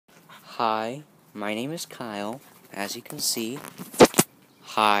Hi, my name is Kyle, as you can see.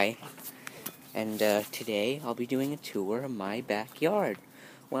 Hi. And today I'll be doing a tour of my backyard.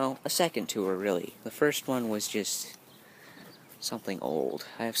 Well, a second tour, really. The first one was just something old.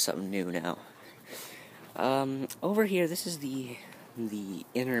 I have something new now. Over here, this is the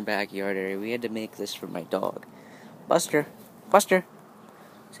inner backyard area. We had to make this for my dog. Buster! Buster!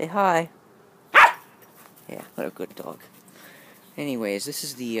 Say hi! Yeah, what a good dog. Anyways, this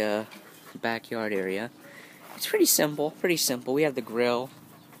is the backyard area. It's pretty simple, We have the grill.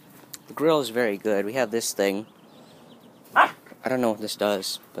 The grill is very good. We have this thing. I don't know what this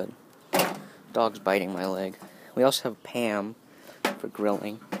does, but dog's biting my leg. We also have Pam for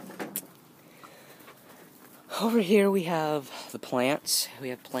grilling. Over here we have the plants. We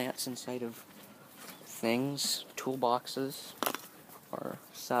have plants inside of things, toolboxes, or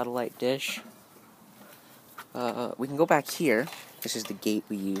satellite dish. We can go back here. This is the gate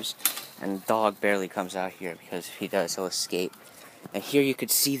we use, and the dog barely comes out here because if he does, he'll escape. And here you could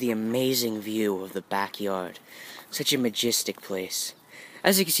see the amazing view of the backyard. Such a majestic place.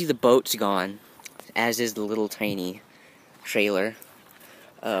 As you can see, the boat's gone, as is the little tiny trailer.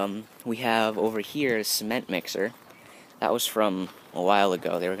 We have over here a cement mixer. That was from a while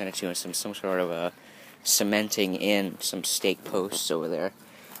ago. They were going to do some sort of cementing in some stake posts over there.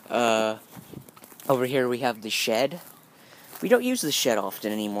 Over here we have the shed. We don't use the shed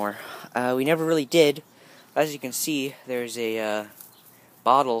often anymore. We never really did. As you can see, there's a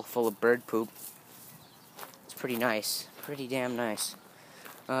bottle full of bird poop. It's pretty nice. Pretty damn nice.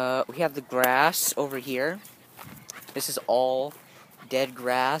 We have the grass over here. This is all dead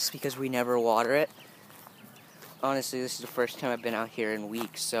grass because we never water it. Honestly, this is the first time I've been out here in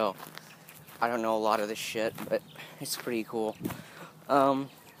weeks, so I don't know a lot of this shit, but it's pretty cool.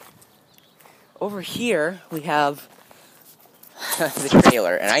 Over here, we have the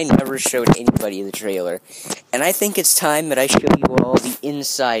trailer, and I never showed anybody the trailer. And I think it's time that I show you all the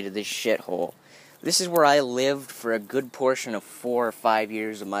inside of this shithole. This is where I lived for a good portion of 4 or 5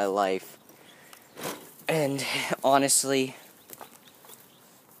 years of my life. And honestly,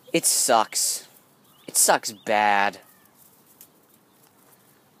 it sucks. It sucks bad.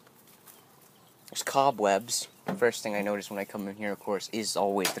 There's cobwebs. The first thing I notice when I come in here, of course, is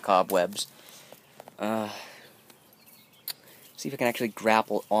always the cobwebs. See if I can actually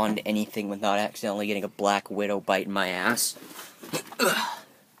grapple onto anything without accidentally getting a black widow bite in my ass.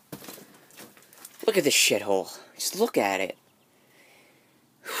 Look at this shithole. Just look at it.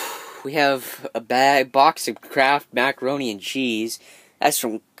 We have a box of Kraft macaroni and cheese. That's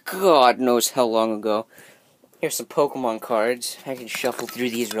from God knows how long ago. Here's some Pokemon cards. I can shuffle through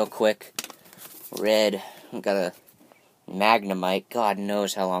these real quick. Red. I've got a Magnemite. God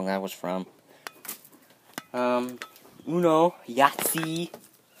knows how long that was from. Uno, Yahtzee.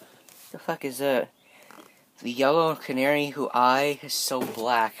 The fuck is that? The yellow canary who eye is so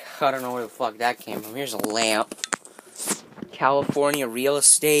black. I don't know where the fuck that came from. Here's a lamp. California Real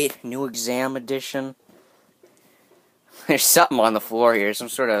Estate, New Exam Edition. There's something on the floor here, some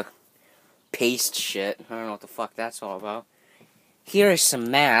sort of paste shit. I don't know what the fuck that's all about. Here is some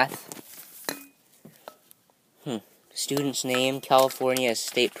math. Student's name, California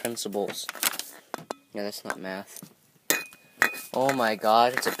State Principles. Yeah, that's not math. Oh my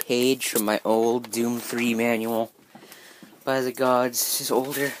god, it's a page from my old Doom 3 manual. By the gods, this is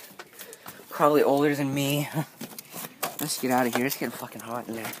older. Probably older than me. Let's get out of here. It's getting fucking hot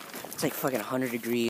in there. It's like fucking 100 degrees.